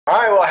All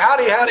right, well,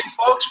 howdy,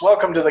 folks.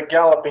 Welcome to the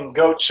Galloping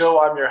Goat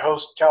Show. I'm your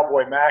host,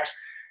 Cowboy Max.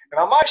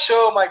 And on my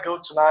show, my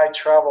goats and I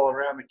travel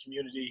around the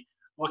community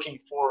looking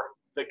for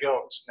the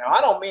goats. Now, I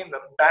don't mean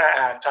the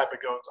bad type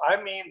of goats. I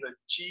mean the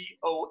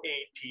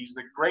G.O.A.Ts,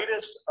 the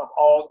greatest of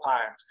all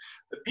times.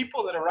 The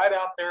people that are right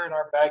out there in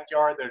our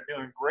backyard, they're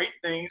doing great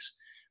things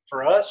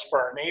for us,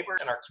 for our neighbors,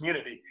 and our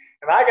community.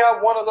 And I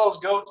got one of those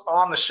goats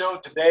on the show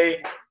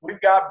today.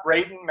 We've got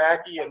Braden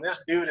Mackay, and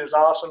this dude is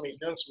awesome. He's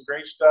doing some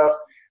great stuff.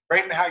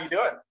 Braden, how you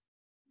doing?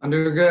 I'm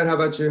doing good. How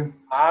about you?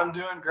 I'm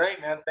doing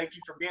great, man. Thank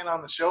you for being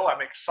on the show.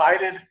 I'm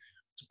excited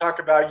to talk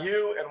about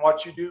you and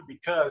what you do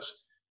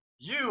because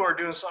you are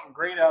doing something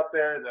great out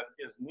there that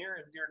is near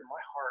and dear to my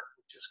heart,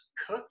 which is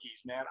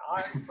cookies, man.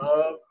 I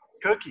love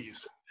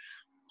cookies.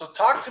 So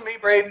talk to me,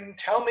 Braden.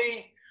 Tell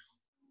me,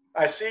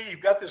 I see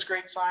you've got this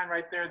great sign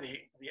right there, the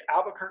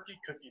Albuquerque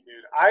Cookie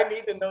Dude. I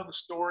need to know the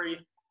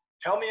story.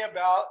 Tell me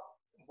about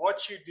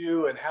what you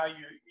do and how you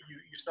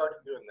started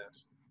doing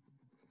this.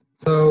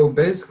 So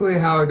basically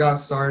how I got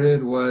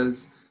started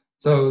was,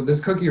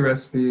 this cookie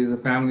recipe is a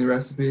family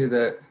recipe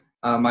that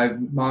my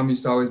mom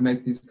used to always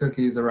make these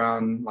cookies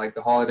around like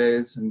the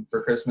holidays and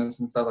for Christmas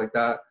and stuff like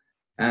that.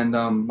 And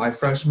my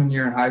freshman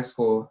year in high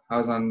school, I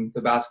was on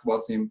the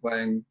basketball team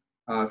playing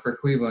for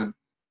Cleveland.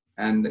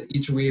 And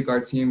each week our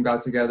team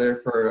got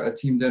together for a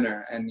team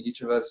dinner, and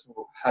each of us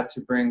had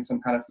to bring some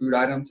kind of food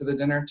item to the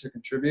dinner to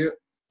contribute.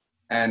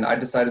 And I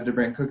decided to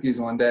bring cookies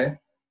one day,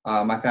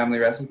 my family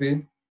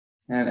recipe.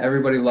 And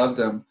everybody loved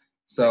them.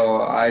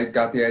 So I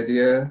got the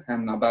idea,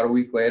 and about a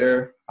week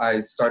later,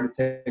 I started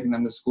taking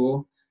them to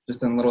school,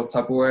 just in little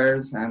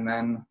Tupperwares, and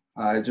then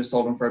I just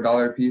sold them for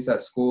 $1 a piece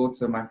at school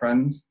to my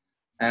friends.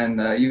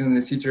 And even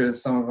the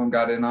teachers, some of them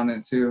got in on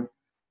it too.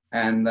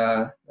 And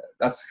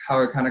that's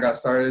how it kind of got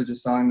started,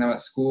 just selling them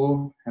at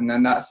school. And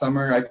then that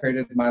summer, I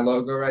created my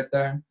logo right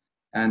there.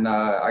 And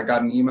I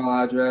got an email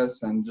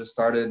address and just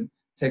started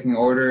taking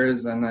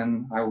orders. And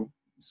then I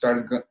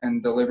started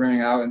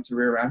delivering out into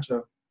Rio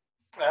Rancho.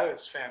 That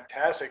is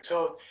fantastic.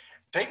 So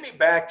take me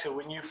back to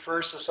when you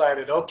first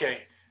decided, okay,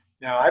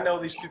 now I know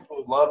these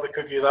people love the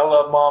cookies. I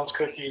love mom's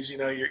cookies. You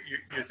know, you're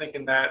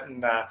thinking that,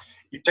 and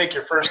you take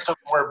your first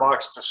Tupperware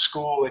box to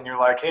school and you're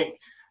like, hey,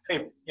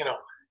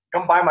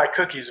 come buy my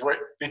cookies.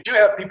 Did you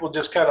have people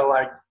just kind of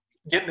like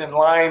getting in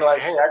line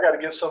like, hey, I got to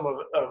get some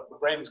of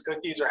Braden's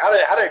cookies, or how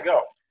did it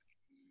go?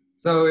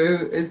 So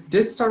it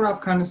did start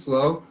off kind of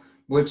slow,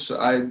 which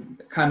I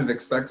kind of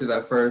expected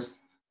at first.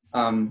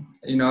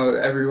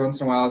 Every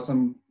once in a while,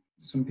 some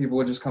people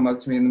would just come up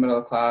to me in the middle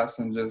of class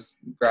and just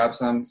grab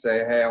some,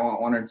 say, hey, I want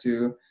one or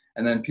two.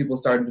 And then people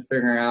started to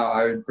figure out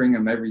I would bring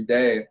them every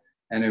day,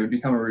 and it would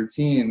become a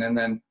routine. And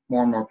then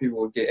more and more people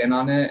would get in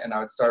on it, and I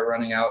would start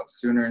running out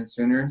sooner and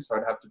sooner. So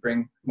I'd have to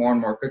bring more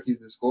and more cookies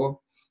to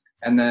school.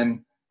 And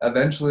then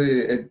eventually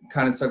it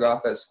kind of took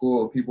off at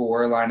school. People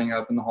were lining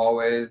up in the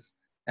hallways,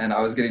 and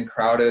I was getting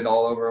crowded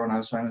all over when I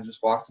was trying to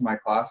just walk to my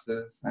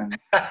classes. And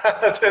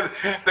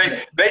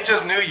they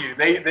just knew you.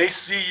 They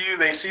see you.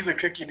 They see the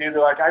cookie dude.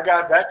 They're like, that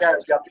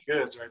guy's got the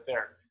goods right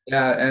there.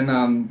 Yeah,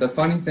 and the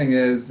funny thing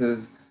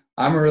is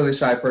I'm a really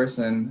shy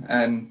person,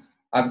 and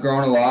I've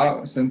grown a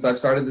lot since I've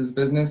started this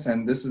business,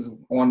 and this is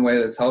one way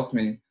that's helped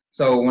me.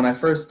 So when I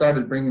first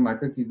started bringing my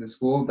cookies to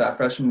school that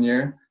freshman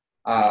year,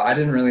 I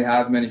didn't really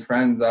have many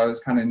friends. I was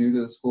kind of new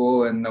to the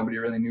school, and nobody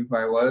really knew who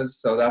I was.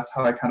 So that's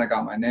how I kind of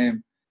got my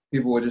name.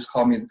 People would just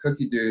call me the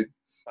Cookie Dude.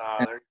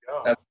 There you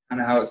go. That's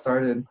kind of how it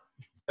started.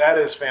 That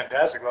is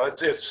fantastic. Well,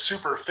 it's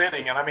super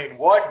fitting. And I mean,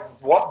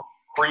 what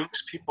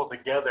brings people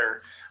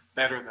together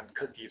better than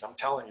cookies? I'm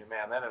telling you,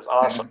 man, that is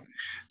awesome. Yeah.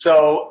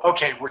 So,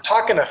 okay, we're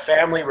talking a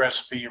family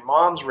recipe, your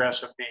mom's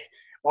recipe.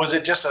 Was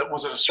it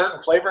a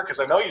certain flavor? Because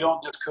I know you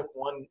don't just cook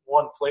one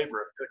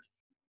flavor of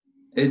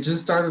cookie. It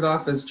just started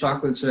off as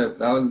chocolate chip.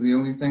 That was the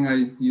only thing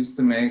I used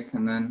to make.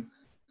 And then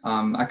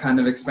I kind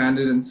of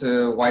expanded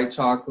into white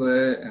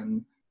chocolate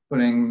and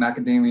putting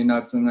macadamia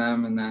nuts in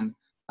them, and then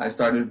I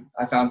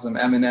found some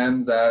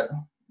M&Ms at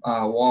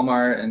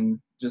Walmart and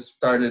just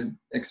started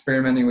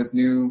experimenting with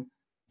new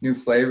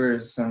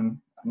flavors, and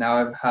now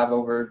I have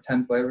over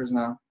 10 flavors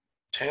now.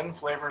 10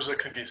 flavors of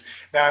cookies.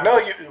 Now I know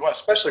you,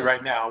 especially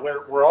right now,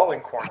 we're all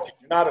in quarantine.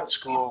 You're not at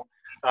school,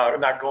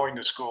 not going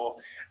to school.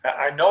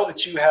 I know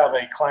that you have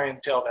a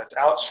clientele that's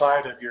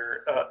outside of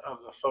of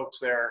the folks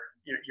there,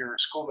 your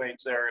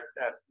schoolmates there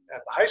at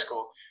the high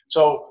school.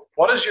 So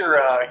what does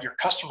your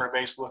customer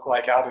base look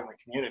like out in the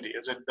community?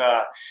 Is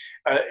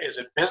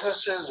it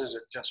businesses? Is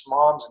it just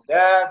moms and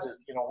dads?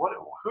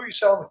 Who are you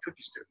selling the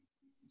cookies to?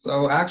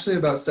 So actually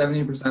about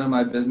 70% of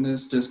my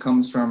business just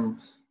comes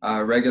from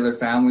regular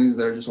families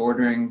that are just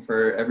ordering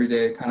for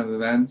everyday kind of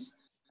events.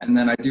 And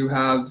then I do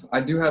have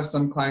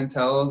some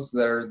clienteles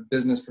that are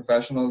business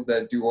professionals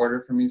that do order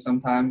for me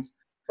sometimes.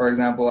 For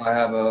example, I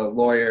have a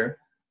lawyer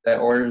that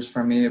orders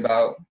from me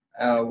about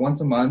once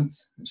a month.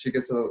 She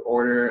gets an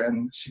order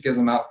and she gives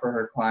them out for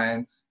her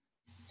clients.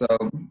 So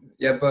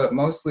yeah, but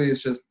mostly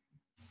it's just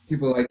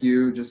people like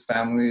you, just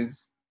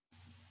families.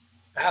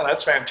 Wow,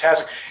 that's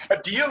fantastic.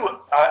 Do you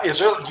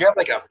have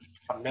like a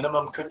a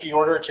minimum cookie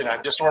order? Can I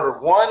just order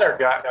one, or I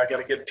got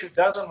to get 2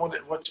 dozen?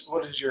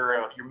 What is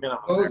your minimum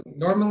Oh, there?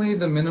 normally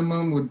the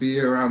minimum would be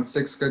around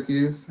 6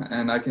 cookies,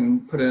 and I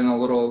can put it in a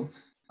little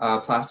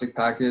plastic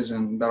package,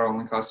 and that'll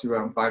only cost you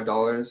around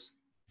 $5.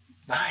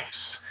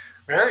 Nice,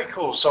 very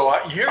cool. So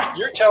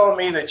you're telling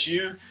me that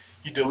you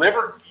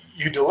deliver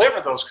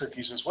those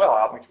cookies as well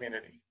out in the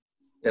community.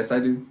 Yes, I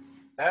do.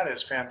 That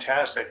is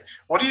fantastic.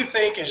 What do you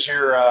think is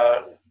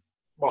your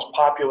most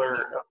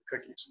popular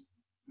cookies?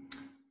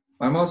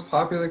 My most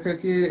popular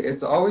cookie,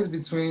 it's always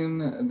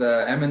between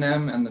the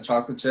M&M and the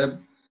chocolate chip.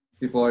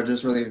 People are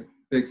just really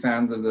big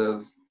fans of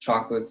the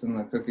chocolates and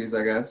the cookies,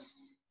 I guess.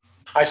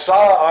 I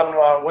saw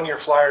on one of your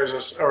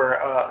flyers,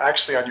 or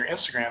actually on your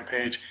Instagram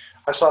page,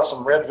 I saw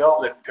some red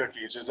velvet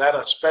cookies. Is that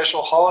a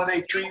special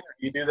holiday treat, or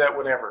do you do that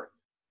whenever?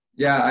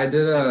 Yeah, I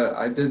did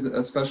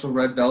a special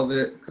red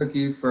velvet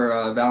cookie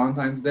for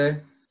Valentine's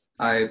Day.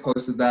 I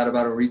posted that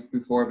about a week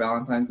before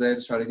Valentine's Day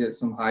to try to get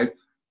some hype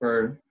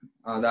for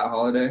that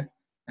holiday.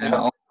 And Yep.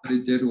 all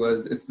I did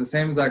was, it's the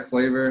same exact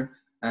flavor,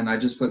 and I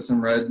just put some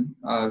red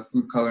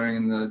food coloring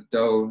in the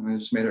dough, and I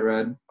just made it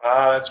red.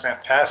 That's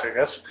fantastic.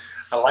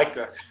 I like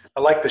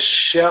the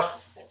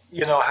chef.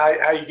 You know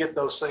how you get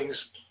those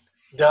things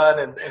done,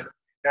 and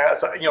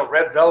so,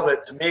 red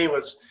velvet to me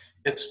was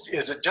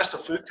is it just a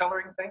food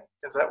coloring thing?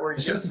 Is that where you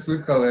It's get just a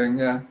food coloring,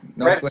 yeah.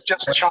 No red? flavor.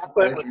 Just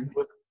chocolate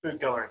with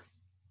food coloring.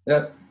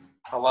 Yep.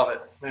 I love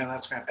it, man.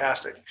 That's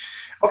fantastic.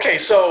 Okay,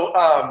 so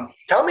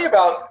tell me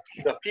about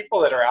the people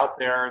that are out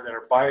there that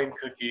are buying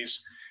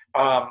cookies.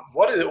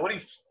 What do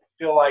you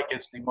feel like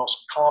is the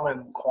most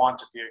common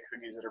quantity of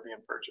cookies that are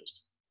being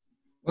purchased?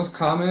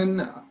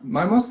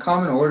 My most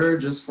common order,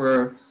 just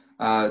for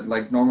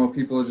like normal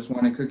people just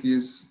wanting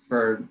cookies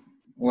for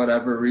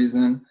whatever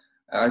reason,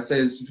 I'd say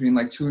is between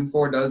like 2 and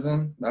 4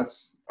 dozen.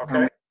 That's how Okay,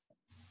 many.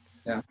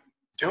 Yeah.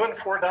 2 and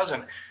 4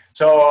 dozen.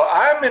 So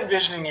I'm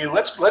envisioning you.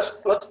 Let's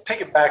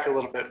take it back a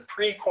little bit.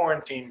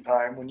 Pre-quarantine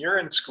time, when you're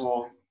in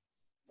school,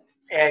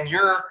 and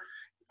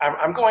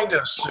I'm going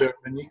to assume,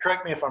 and you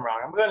correct me if I'm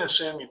wrong. I'm going to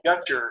assume you've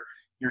got your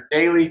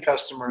daily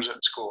customers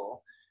at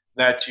school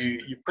that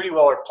you pretty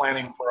well are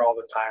planning for all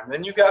the time.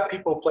 Then you've got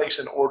people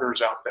placing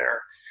orders out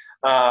there.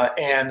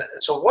 And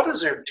so what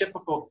does their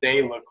typical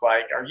day look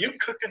like? Are you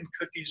cooking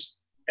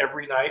cookies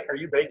every night? Are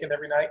you baking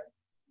every night?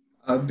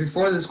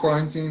 Before this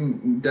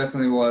quarantine,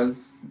 definitely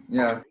was.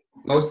 Yeah.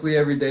 Mostly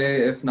every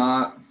day, if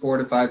not 4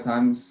 to 5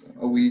 times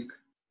a week.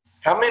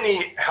 How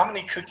many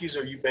cookies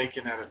are you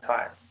baking at a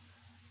time?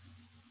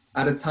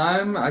 At a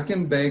time, I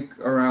can bake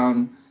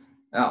around,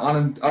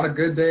 on a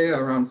good day,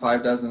 around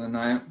 5 dozen a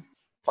night.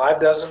 5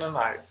 dozen a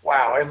night.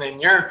 Wow. And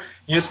then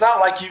it's not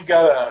like you've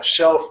got a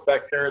shelf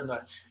back there in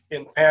the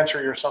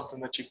pantry or something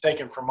that you've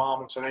taken from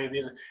mom and said, hey,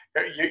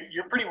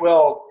 you're pretty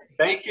well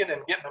baking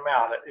and getting them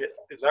out.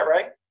 Is that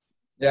right?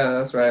 Yeah,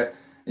 that's right.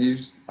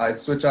 I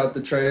switch out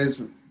the trays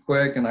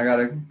quick, and I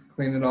gotta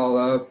clean it all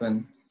up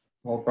and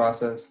the whole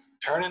process.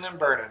 Turning and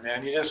burning,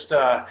 man. You just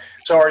so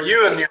are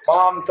you and your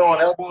mom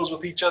throwing elbows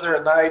with each other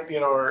at night,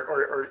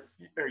 or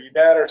your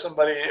dad or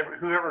somebody,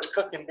 whoever's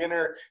cooking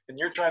dinner, and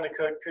you're trying to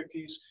cook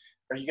cookies?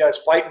 Are you guys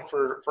fighting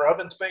for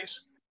oven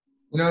space?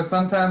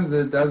 Sometimes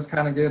it does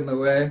kind of get in the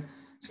way,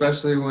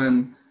 especially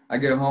when I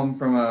get home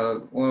from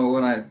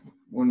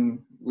when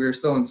we were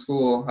still in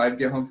school. I'd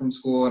get home from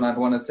school and I'd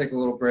want to take a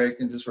little break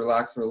and just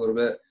relax for a little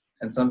bit.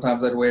 And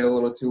sometimes I'd wait a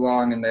little too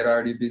long, and they'd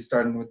already be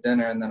starting with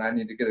dinner, and then I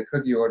need to get a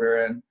cookie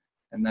order in,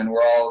 and then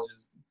we're all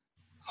just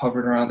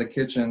hovering around the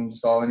kitchen,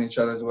 just all in each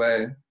other's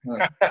way.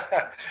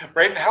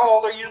 Braden, how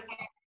old are you?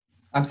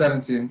 I'm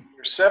 17.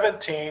 You're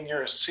 17.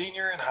 You're a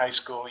senior in high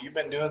school. You've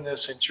been doing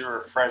this since you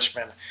were a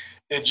freshman.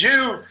 Did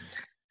you?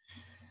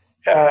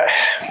 I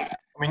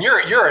mean, you're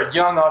a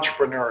young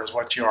entrepreneur, is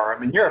what you are. I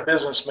mean, you're a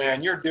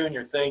businessman. You're doing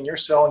your thing. You're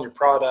selling your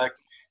product.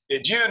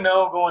 Did you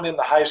know going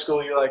into high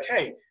school, you're like,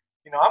 hey,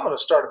 I'm going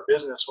to start a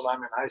business when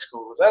I'm in high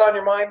school? Was that on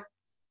your mind?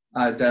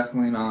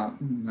 Definitely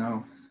not.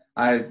 No,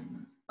 I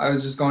I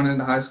was just going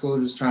into high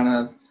school, just trying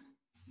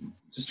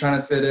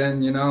to fit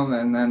in,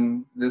 and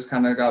then this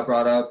kind of got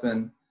brought up,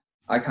 and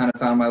I kind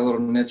of found my little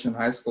niche in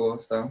high school.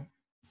 So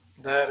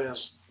That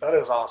is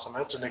awesome.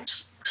 That's an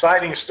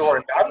exciting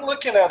story. I'm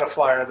looking at a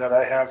flyer that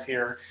I have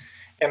here,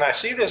 and I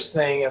see this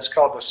thing. It's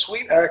called the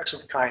Sweet Acts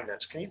of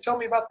Kindness. Can you tell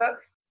me about that?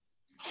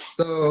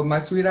 So my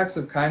Sweet Acts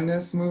of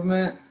Kindness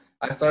movement,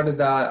 I started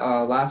that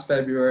last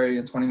February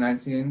in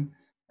 2019.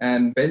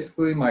 And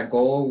basically my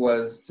goal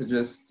was to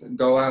just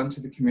go out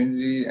into the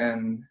community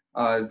and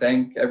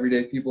thank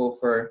everyday people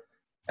for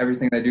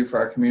everything they do for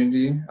our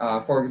community.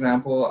 For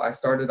example, I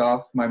started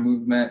off my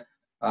movement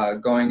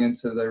going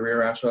into the Rio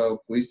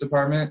Rancho Police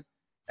Department,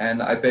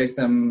 and I baked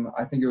them,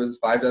 I think it was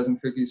 5 dozen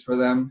cookies for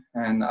them,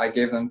 and I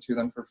gave them to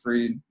them for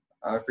free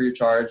of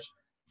charge.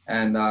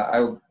 And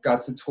I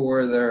got to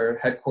tour their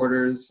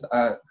headquarters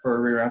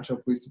for Rio Rancho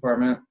Police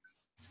Department.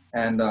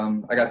 And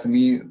I got to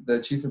meet the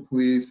chief of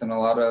police and a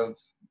lot of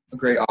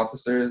great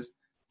officers,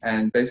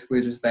 and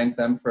basically just thank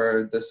them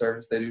for the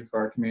service they do for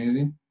our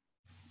community.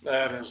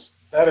 That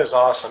is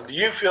awesome. Do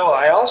you feel?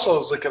 I also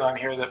was looking on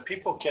here that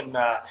people can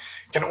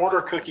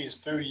order cookies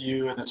through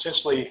you and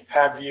essentially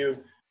have you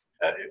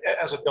uh,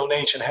 as a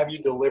donation, have you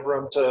deliver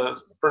them to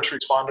first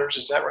responders.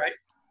 Is that right?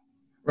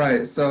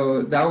 Right.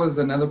 So that was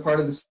another part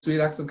of the Sweet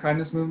Acts of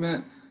Kindness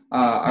movement.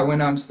 I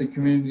went out into the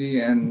community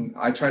and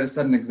I tried to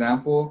set an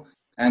example.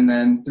 And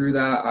then through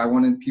that, I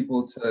wanted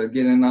people to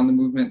get in on the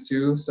movement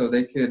too, so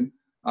they could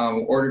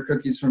order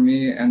cookies from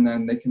me, and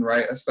then they can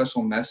write a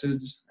special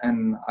message,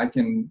 and I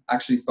can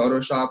actually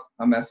Photoshop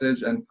a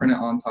message and print it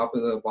on top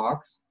of the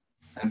box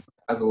and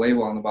as a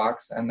label on the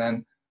box. And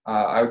then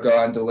I would go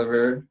out and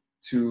deliver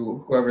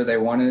to whoever they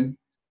wanted.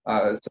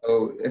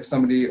 So if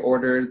somebody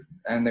ordered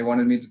and they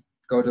wanted me to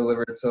go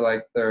deliver to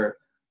like their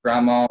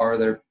grandma or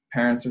their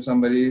parents or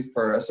somebody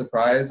for a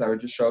surprise, I would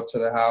just show up to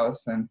their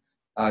house and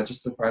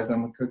just surprise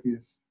them with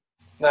cookies.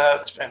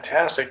 That's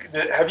fantastic.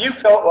 Have you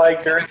felt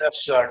like during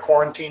this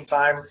quarantine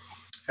time,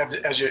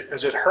 has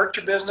it hurt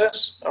your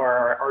business,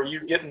 or are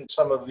you getting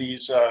some of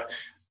these,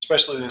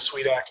 especially the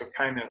sweet acts of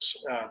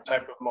kindness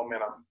type of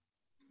momentum?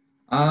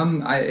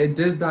 It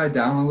did die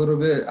down a little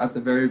bit at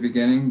the very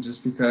beginning,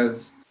 just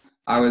because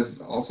I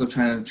was also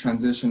trying to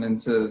transition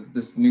into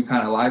this new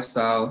kind of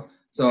lifestyle.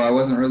 So I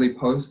wasn't really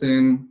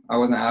posting, I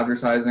wasn't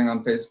advertising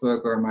on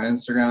Facebook or my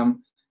Instagram,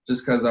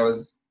 just because it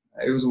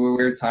was a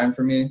weird time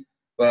for me.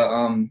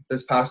 But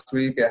this past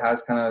week, it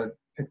has kind of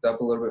picked up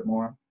a little bit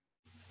more.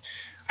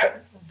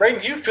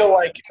 Braden, do you feel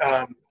like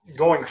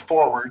going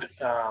forward,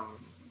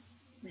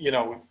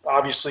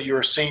 obviously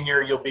you're a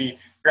senior, you'll be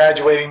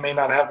graduating, may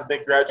not have the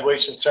big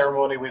graduation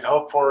ceremony we'd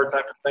hope for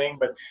type of thing,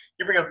 but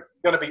you're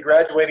going to be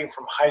graduating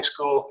from high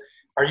school.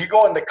 Are you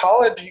going to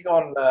college? Are you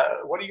going,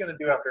 what are you going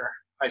to do after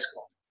high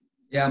school?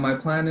 Yeah, my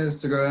plan is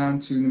to go down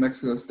to New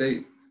Mexico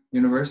State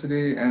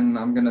University, and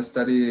I'm going to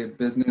study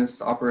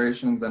business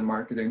operations and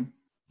marketing.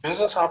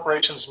 Business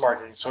operations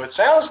marketing. So it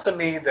sounds to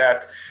me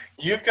that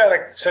you've got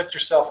to set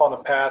yourself on the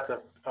path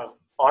of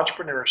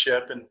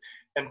entrepreneurship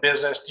and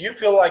business. Do you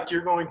feel like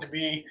you're going to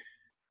be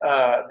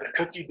the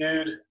cookie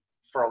dude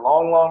for a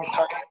long, long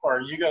time, or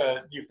are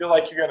you feel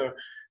like you're gonna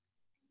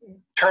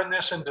turn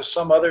this into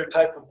some other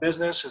type of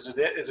business? Is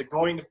it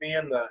going to be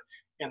in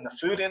the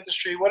food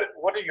industry?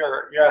 What are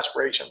your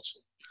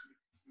aspirations?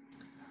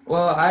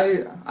 Well,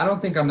 I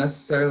don't think I'm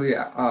necessarily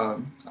I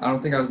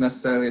don't think I was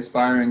necessarily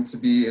aspiring to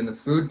be in the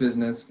food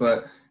business,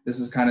 but this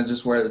is kind of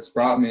just where it's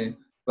brought me.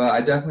 But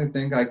I definitely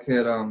think I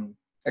could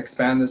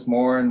expand this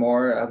more and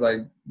more as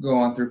I go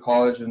on through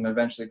college and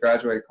eventually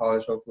graduate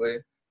college, hopefully.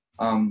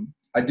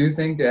 I do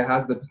think it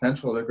has the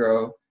potential to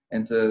grow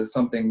into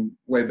something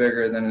way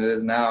bigger than it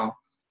is now.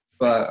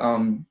 But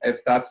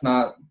if that's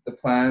not the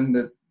plan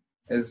that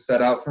is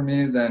set out for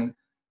me, then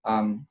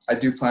I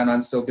do plan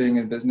on still being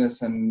in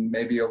business and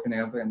maybe opening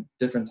up a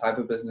different type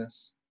of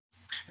business.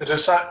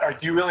 Do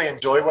you really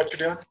enjoy what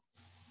you're doing?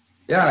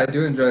 Yeah, I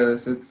do enjoy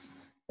this.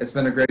 It's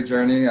been a great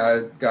journey.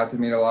 I got to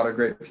meet a lot of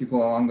great people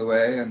along the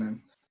way, and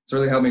it's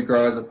really helped me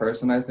grow as a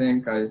person. I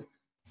think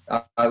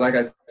like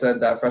I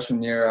said, that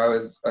freshman year I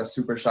was a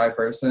super shy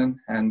person,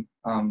 and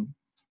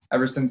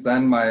ever since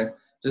then my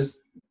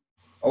just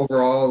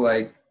overall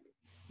like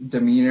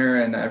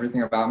demeanor and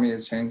everything about me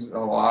has changed a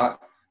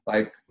lot.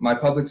 Like my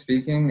public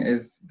speaking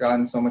has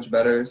gotten so much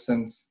better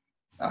since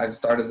I've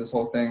started this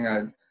whole thing.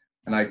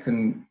 I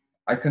couldn't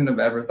have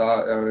ever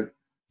thought it would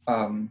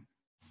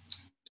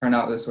turn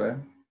out this way.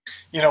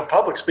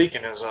 Public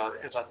speaking is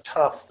a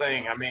tough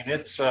thing. I mean,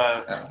 it's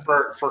Yeah.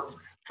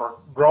 for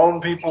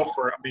grown people.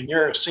 I mean,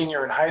 you're a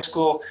senior in high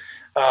school.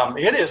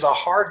 It is a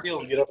hard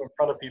deal to get up in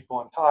front of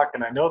people and talk.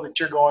 And I know that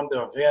you're going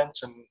to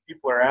events and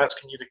people are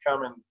asking you to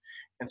come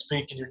and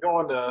speak, and you're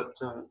going to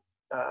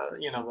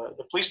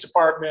the police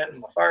department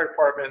and the fire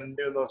department and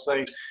doing those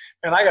things.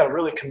 And I got to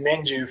really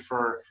commend you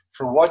for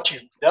what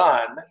you've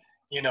done,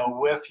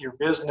 with your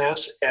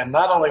business, and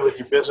not only with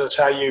your business,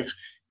 how you've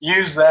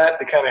used that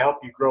to kind of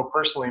help you grow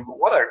personally. But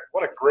what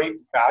a great,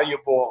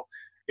 valuable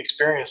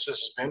experience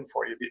this has been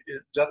for you.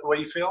 Is that the way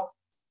you feel?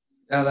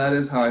 Yeah, that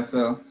is how I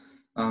feel.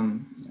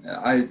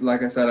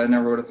 Like I said, I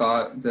never would have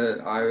thought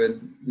that I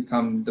would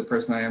become the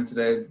person I am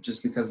today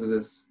just because of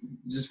this,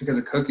 just because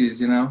of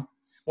cookies.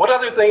 What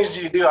other things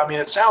do you do? I mean,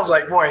 it sounds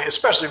like, boy,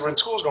 especially when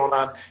school's going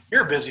on,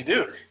 you're a busy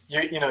dude.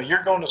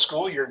 You're going to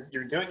school, you're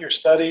doing your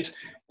studies,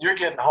 you're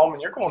getting home,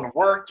 and you're going to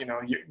work.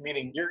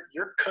 Meaning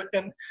you're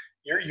cooking,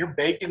 you're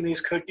baking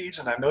these cookies,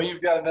 and I know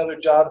you've got another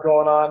job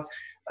going on.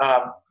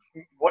 Um,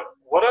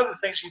 what other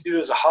things you do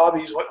as a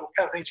hobbies? What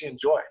kind of things you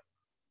enjoy?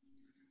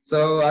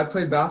 So I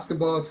played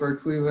basketball for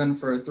Cleveland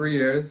for 3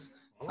 years.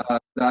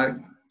 That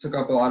took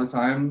up a lot of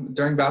time.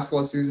 During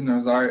basketball season, it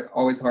was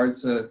always hard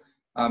to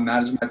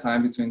manage my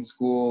time between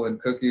school and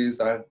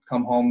cookies. I'd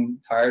come home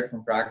tired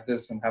from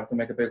practice and have to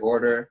make a big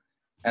order.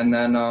 And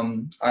then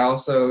I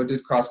also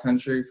did cross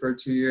country for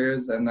 2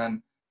 years. And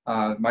then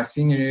my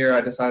senior year, I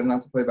decided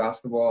not to play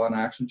basketball, and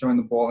I actually joined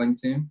the bowling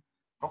team.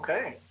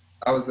 Okay.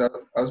 That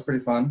was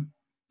pretty fun.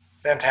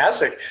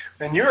 Fantastic.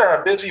 And you're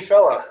a busy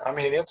fella. I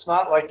mean, it's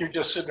not like you're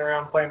just sitting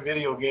around playing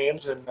video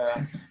games and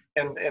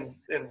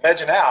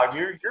vegging out.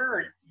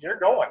 You're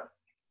going.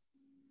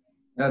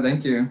 Yeah,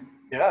 thank you.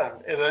 Yeah.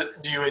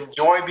 Do you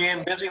enjoy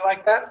being busy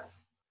like that?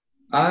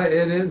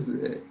 It is.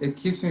 It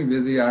keeps me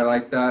busy. I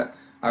like that.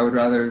 I would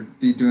rather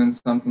be doing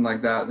something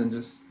like that than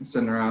just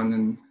sitting around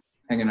and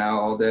hanging out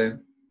all day.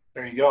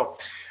 There you go.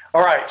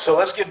 All right, so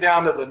let's get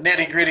down to the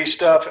nitty gritty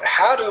stuff.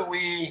 How do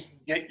we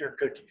get your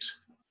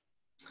cookies?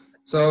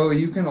 So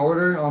you can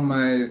order on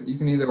you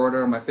can either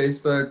order on my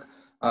Facebook,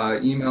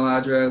 email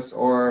address,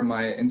 or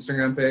my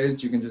Instagram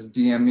page. You can just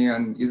DM me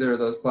on either of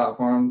those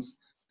platforms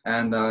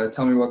and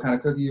tell me what kind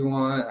of cookie you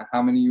want,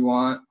 how many you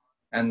want,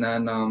 and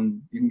then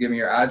you can give me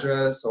your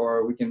address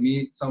or we can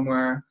meet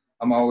somewhere.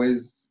 I'm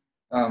always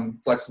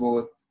flexible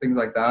with things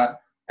like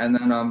that. And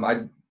then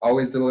I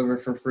always deliver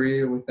for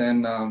free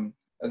within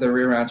the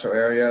Rio Rancho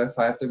area. If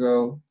I have to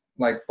go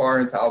like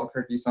far into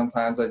Albuquerque,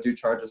 sometimes I do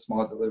charge a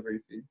small delivery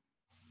fee.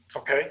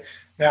 Okay.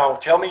 Now,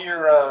 tell me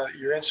your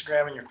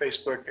Instagram and your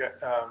Facebook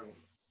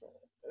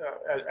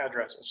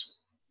addresses.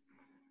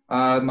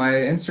 My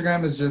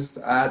Instagram is just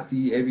at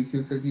the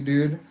ABQ Cookie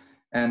Dude,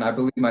 and I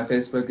believe my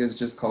Facebook is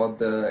just called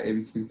the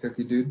ABQ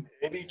Cookie Dude.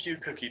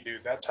 ABQ Cookie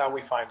Dude. That's how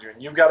we find you.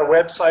 And you've got a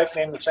website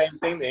named the same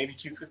thing, the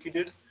ABQ Cookie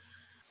Dude.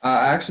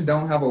 I actually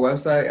don't have a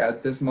website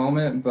at this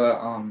moment,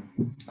 but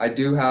I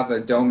do have a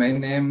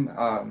domain name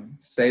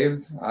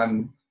saved.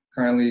 I'm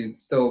currently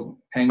still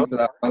paying for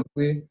that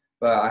monthly,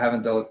 but I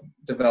haven't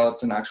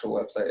developed an actual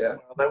website yet.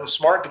 Well, that was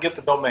smart to get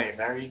the domain.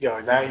 There you go.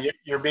 Now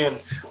you're being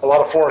a lot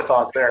of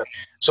forethought there.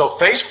 So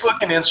Facebook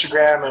and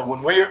Instagram, and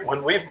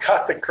when we've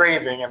got the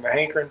craving and the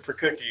hankering for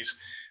cookies,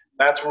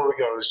 that's where we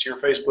go. It's your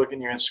Facebook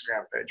and your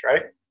Instagram page,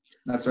 right?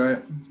 That's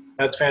right.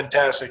 That's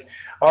fantastic.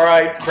 All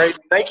right, great.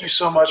 Thank you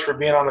so much for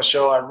being on the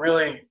show. I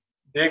really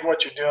dig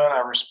what you're doing.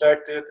 I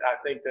respect it. I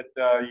think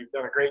that you've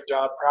done a great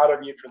job. Proud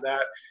of you for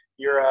that.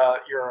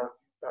 You're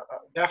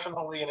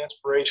definitely an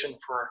inspiration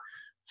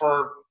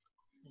for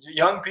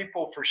young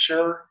people for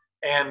sure,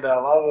 and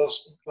a lot of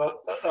those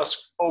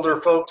us older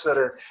folks that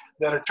are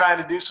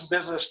trying to do some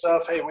business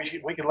stuff. Hey, we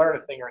can learn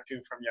a thing or two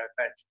from you,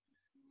 I think.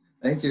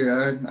 Thank you.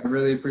 I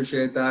really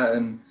appreciate that,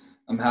 and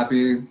I'm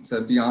happy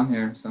to be on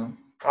here. So.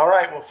 All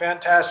right, well,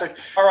 fantastic.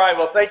 All right,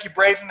 well, thank you,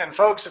 Braden. And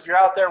folks, if you're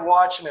out there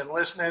watching and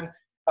listening,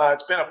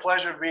 it's been a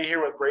pleasure to be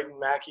here with Braden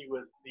Mackay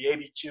with the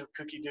ABQ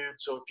Cookie Dude.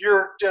 So if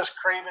you're just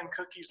craving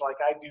cookies like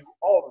I do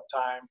all the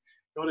time,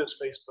 go to his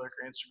Facebook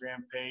or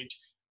Instagram page,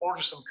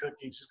 order some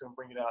cookies. He's going to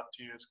bring it out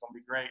to you. It's going to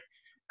be great.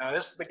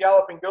 This is the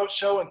Galloping Goat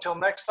Show. Until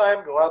next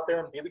time, go out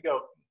there and be the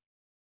goat.